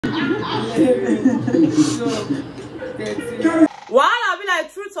While I'll be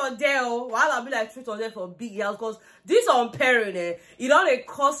like truth or dare, for big girls, because this on parent, it only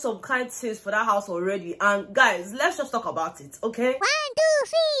cost some kind of things for that house already. And guys, let's just talk about it, okay? 1, 2,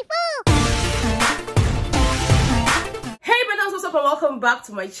 3, 4. Hey, Bbnaija, what's up, and welcome back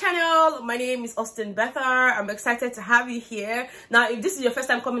to my channel. My name is Bether. I'm excited to have you here. Now, if this is your first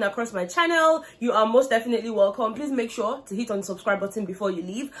time coming across my channel, you are most definitely welcome. Please make sure to hit on the subscribe button before you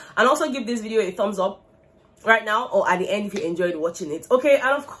leave, and also give this video a thumbs up right now or at the end if you enjoyed watching it, okay?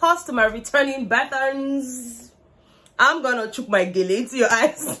 And of course, to my returning Betherns, I'm gonna chook my gilly to your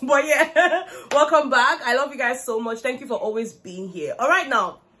eyes. But yeah, welcome back. I love you guys so much. Thank you for always being here. All right,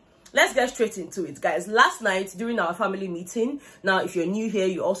 now let's get straight into it, guys. Last night during our family meeting, now if you're new here,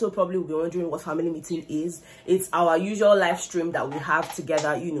 you also probably will be wondering what family meeting is. It's our usual live stream that we have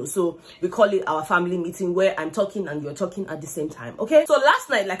together, you know, so we call it our family meeting, where I'm talking and you're talking at the same time, okay? So last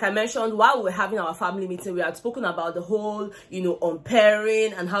night, like I mentioned, while we were having our family meeting, we had spoken about the whole, you know,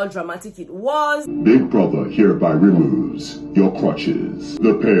 unpairing and how dramatic it was. Big Brother hereby removes your crutches.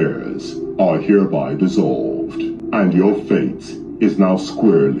 The pairs are hereby dissolved, and your fate is now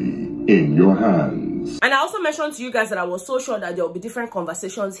squarely in your hands. And I also mentioned to you guys that I was so sure that there will be different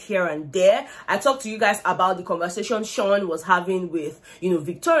conversations here and there. I talked to you guys about the conversation Sean was having with, you know,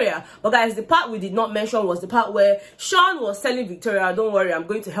 Victoria. But guys, the part we did not mention was the part where Sean was telling Victoria, don't worry, I'm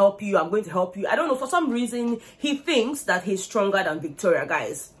going to help you. I'm going to help you. I don't know, for some reason, he thinks that he's stronger than Victoria,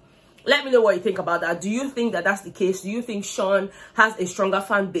 guys. Let me know what you think about that. Do you think that that's the case? Do you think Sean has a stronger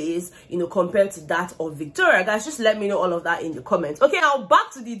fan base, you know, compared to that of Victoria? Guys, just let me know all of that in the comments. Okay, now back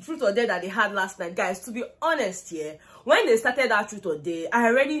to the truth or dare that they had last night. Guys, to be honest here, when they started that truth or dare, I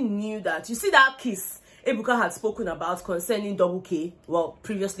already knew that, you see that kiss Ebuka had spoken about concerning Double K, well,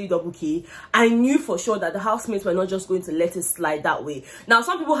 previously Double K, I knew for sure that the housemates were not just going to let it slide that way. Now,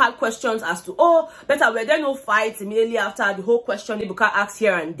 some people had questions as to, oh, better, were there no fights immediately after the whole question Ebuka asked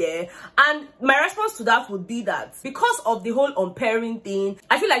here and there? And my response to that would be that because of the whole unpairing thing,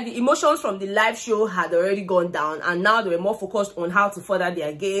 I feel like the emotions from the live show had already gone down, and now they were more focused on how to further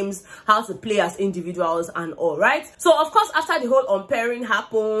their games, how to play as individuals and all, right? So, of course, after the whole unpairing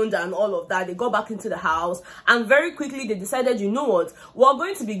happened and all of that, they got back into the house, and very quickly they decided, you know what, we're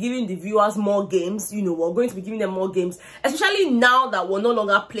going to be giving the viewers more games. You know, we're going to be giving them more games, especially now that we're no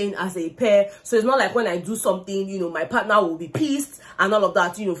longer playing as a pair. So it's not like when I do something, you know, my partner will be pissed and all of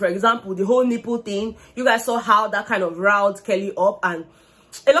that. You know, for example, the whole nipple thing, you guys saw how that kind of riled Kelly up, and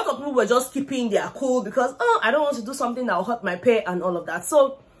a lot of people were just keeping their cool because, oh, I don't want to do something that will hurt my pair and all of that.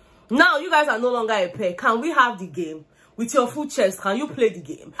 So now you guys are no longer a pair. Can we have the game? With your full chest, can you play the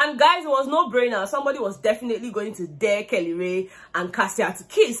game? And guys, it was no brainer. Somebody was definitely going to dare Kelly Rae and Kassia to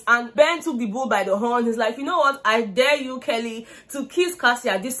kiss. And Ben took the bull by the horn. He's like, you know what? I dare you, Kelly, to kiss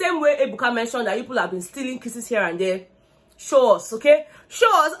Kassia. The same way Ebuka mentioned that people have been stealing kisses here and there. Show us, okay? Show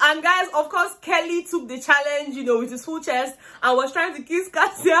us. And guys, of course, Kelly took the challenge, you know, with his full chest and was trying to kiss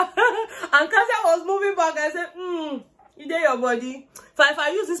Kassia. And Kassia was moving back and said, you dare your body. If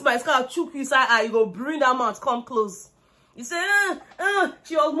I use this my scarf, choke you side, you go bring that mouth, come close. You say,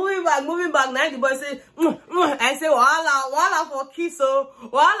 she was moving back. Now the boy say, I say, wala for kiss, oh,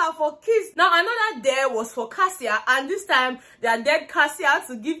 wala for kiss. Now another dare was for Kassia, and this time they are dared Kassia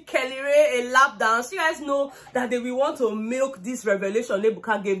to give Kelly Rae a lap dance. You guys know that they will want to milk this revelation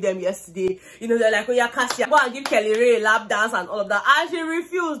Ebuka gave them yesterday. You know, they're like, oh yeah, Kassia, go and give Kelly Rae a lap dance and all of that. And she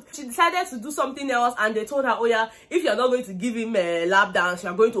refused. She decided to do something else, and they told her, oh yeah, if you're not going to give him a lap dance,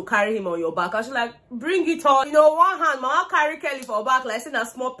 you're going to carry him on your back. And she's like, bring it on. You know, one hand, mama carry Kelly for back like saying a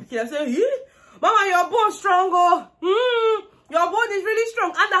small picture. I say, mama, your bone strong, oh. Your bone is really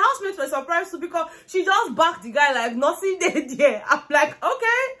strong. And the housemates were surprised too, because she just backed the guy like nothing did there. I'm like,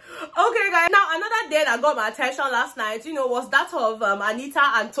 okay, guys. Now another dare that got my attention last night, you know, was that of Anita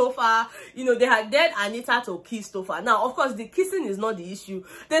and Topher. You know, they had dared Anita to kiss Topher. Now, of course, the kissing is not the issue.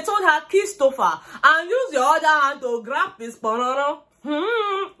 They told her, kiss Topher and use your other hand to grab his banana.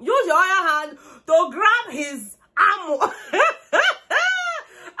 Use your other hand to grab his ammo.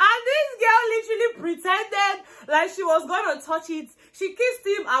 And this girl literally pretended like she was gonna touch it. She kissed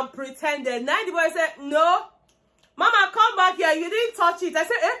him and pretended. Now the boy said, no, mama, come back here, you didn't touch it. I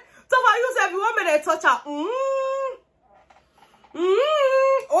said, Topher, you said you want me to touch her.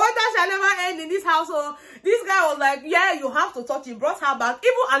 What that shall never end in this household. This guy was like, yeah, you have to touch it. Brought her back.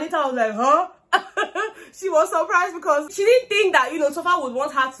 Even Anita was like, huh? She was surprised because she didn't think that, you know, Topher would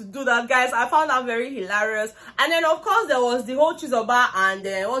want her to do that. Guys, I found that very hilarious. And then of course there was the whole Chizoba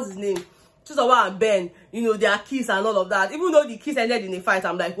and what's his name, Chizoba and Ben, you know, their kiss and all of that. Even though the kiss ended in a fight,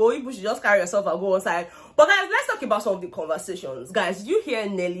 I'm like, well, you should just carry yourself and go outside. But But guys, let's talk about some of the conversations. Guys, you hear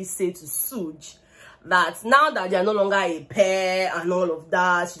Nelly say to Suj that now that they are no longer a pair and all of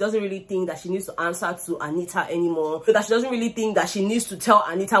that, she doesn't really think that she needs to answer to Anita anymore. So that she doesn't really think that she needs to tell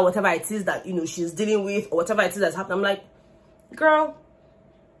Anita whatever it is that, you know, she's dealing with or whatever it is that's happening. I'm like, girl,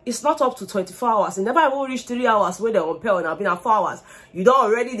 it's not up to 24 hours. It never even reached 3 hours where they're on pair and I've been at 4 hours. You don't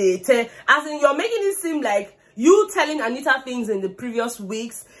already tell, as in you're making it seem like you telling Anita things in the previous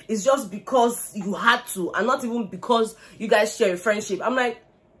weeks is just because you had to and not even because you guys share a friendship. I'm like,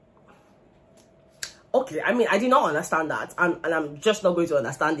 okay, I mean, I did not understand that, and I'm just not going to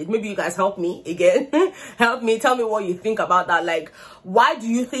understand it. Maybe you guys help me again. Help me, tell me what you think about that. Like, why do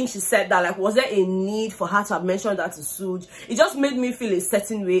you think she said that? Like, was there a need for her to have mentioned that to Suj? It just made me feel a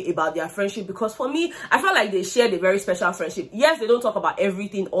certain way about their friendship, because for me, I felt like they shared a very special friendship. Yes, they don't talk about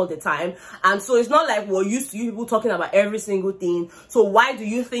everything all the time, and so it's not like we're used to you people talking about every single thing. So why do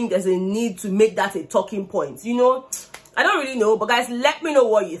you think there's a need to make that a talking point? You know, I don't really know, but guys, let me know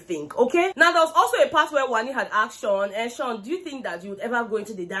what you think, okay? Now, there was also a part where Wani had asked Sean, Sean, do you think that you would ever go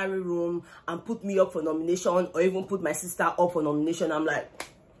into the diary room and put me up for nomination or even put my sister up for nomination? I'm like,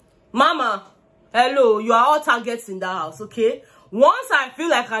 Mama, hello, you are all targets in that house, okay? Once I feel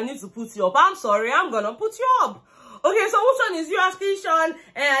like I need to put you up, I'm sorry, I'm gonna put you up. Okay, so which one is you asking Sean?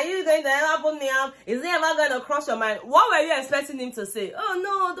 Are you going to ever put me up? Is he ever going to cross your mind? What were you expecting him to say? Oh,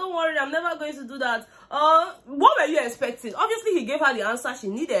 no, don't worry, I'm never going to do that. What were you expecting? Obviously, he gave her the answer she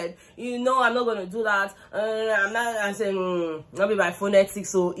needed. You know, I'm not going to do that. I'm not, I said, not be by phonetics.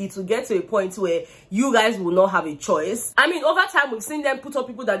 So it will get to a point where you guys will not have a choice. I mean, over time, we've seen them put up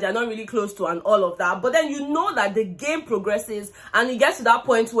people that they're not really close to and all of that. But then you know that the game progresses and it gets to that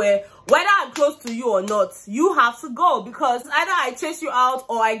point where whether I'm close to you or not, you have to go, because either I chase you out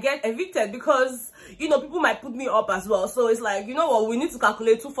or I get evicted, because, you know, people might put me up as well. So it's like, you know what, we need to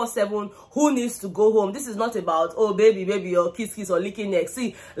calculate 247 who needs to go home. This is not about, oh, baby, or kiss, or licking neck.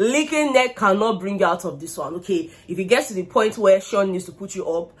 See, licking neck cannot bring you out of this one, okay? If it gets to the point where Sean needs to put you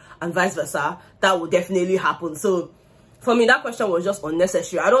up and vice versa, that will definitely happen. So for me, that question was just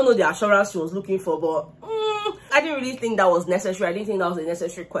unnecessary. I don't know the assurance she was looking for, but I didn't really think that was necessary. I didn't think that was a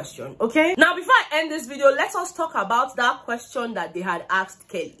necessary question, okay? Now, before I end this video, let us talk about that question that they had asked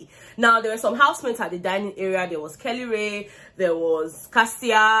Kelly. Now, there were some housemates at the dining area. There was Rae, there was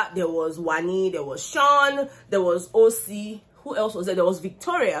Kassia, there was Wani, there was Sean, there was OC. Who else was there? There was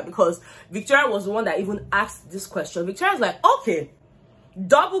Victoria, because Victoria was the one that even asked this question. Victoria's like, okay,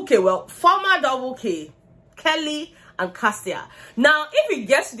 double K, well, former double K, Kelly and Kassia. Now, if it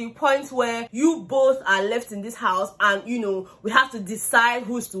gets to the point where you both are left in this house and, you know, we have to decide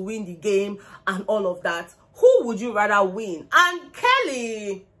who's to win the game and all of that, who would you rather win? And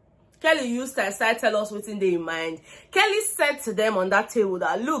Kelly used to tell us what's in their mind. Kelly said to them on that table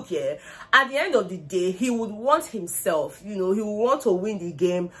that, look, yeah, at the end of the day, he would want himself, you know, he would want to win the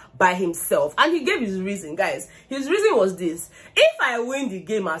game by himself. And he gave his reason, guys. His reason was this: if I win the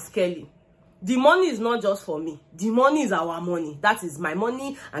game as Kelly, the money is not just for me. The money is our money. That is my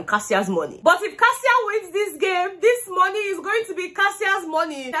money and Kassia's money. But if Kassia wins this game, this money is going to be Kassia's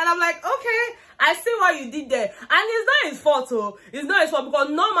money. And I'm like, okay, I see what you did there. And it's not his fault, oh. It's not his fault, because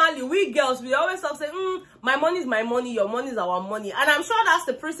normally we girls, we always stop saying, my money is my money, your money is our money. And I'm sure that's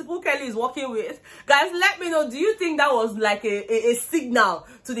the principle Kelly is working with. Guys, let me know, do you think that was like a signal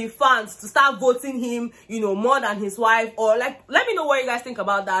to the fans to start voting him, you know, more than his wife? Or like, let me know what you guys think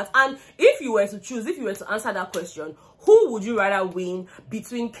about that. And if you were to choose, if you were to answer that question, who would you rather win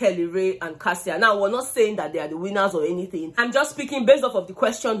between Rae and Kassia? Now, we're not saying that they are the winners or anything. I'm just speaking based off of the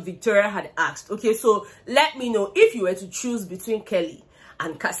question Victoria had asked. Okay, so let me know, if you were to choose between Kelly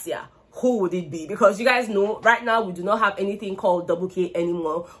and Kassia, who would it be? Because you guys know, right now, we do not have anything called double K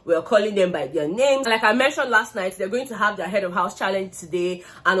anymore. We're calling them by their names. Like I mentioned last night, they're going to have their head of house challenge today.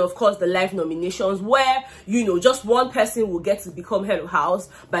 And of course, the live nominations where, you know, just one person will get to become head of house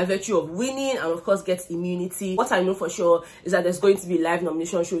by virtue of winning and of course gets immunity. What I know for sure is that there's going to be a live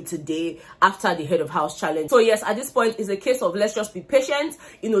nomination show today after the head of house challenge. So yes, at this point, it's a case of let's just be patient,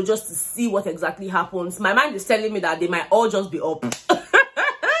 you know, just to see what exactly happens. My mind is telling me that they might all just be up.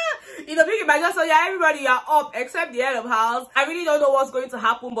 You know, Bbnaija, so yeah, everybody are up except the head of house. I really don't know what's going to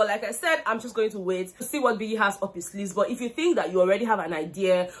happen, but like I said, I'm just going to wait to see what Biggie has up his sleeves. But if you think that you already have an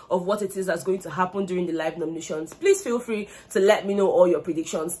idea of what it is that's going to happen during the live nominations, please feel free to let me know all your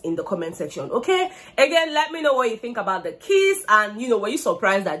predictions in the comment section, okay? Again, let me know what you think about the kiss, and you know, were you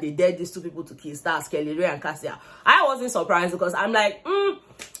surprised that they dared these two people to kiss? That's Rae and Kassia. I wasn't surprised, because I'm like,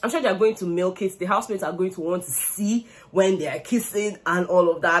 I'm sure they're going to milk it. The housemates are going to want to see when they are kissing and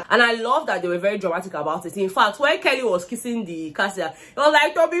all of that. And I love that they were very dramatic about it. In fact, when Kelly was kissing the Kassia, it was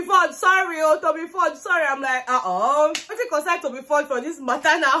like, Toby Ford, sorry, oh, Toby Ford, sorry. I'm like, what's it concerned Toby Ford for this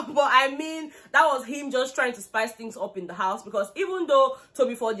matter now? But I mean, that was him just trying to spice things up in the house, because even though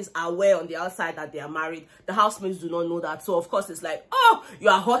Toby Ford is aware on the outside that they are married, the housemates do not know that. So of course it's like, oh, you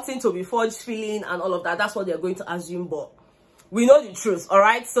are hurting Toby Ford's feeling and all of that. That's what they're going to assume, but we know the truth. All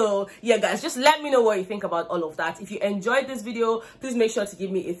right, so yeah guys, just let me know what you think about all of that. If you enjoyed this video, please make sure to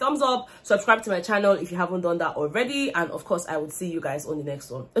give me a thumbs up, subscribe to my channel if you haven't done that already, and of course I will see you guys on the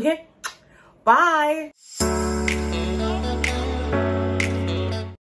next one. Okay, bye.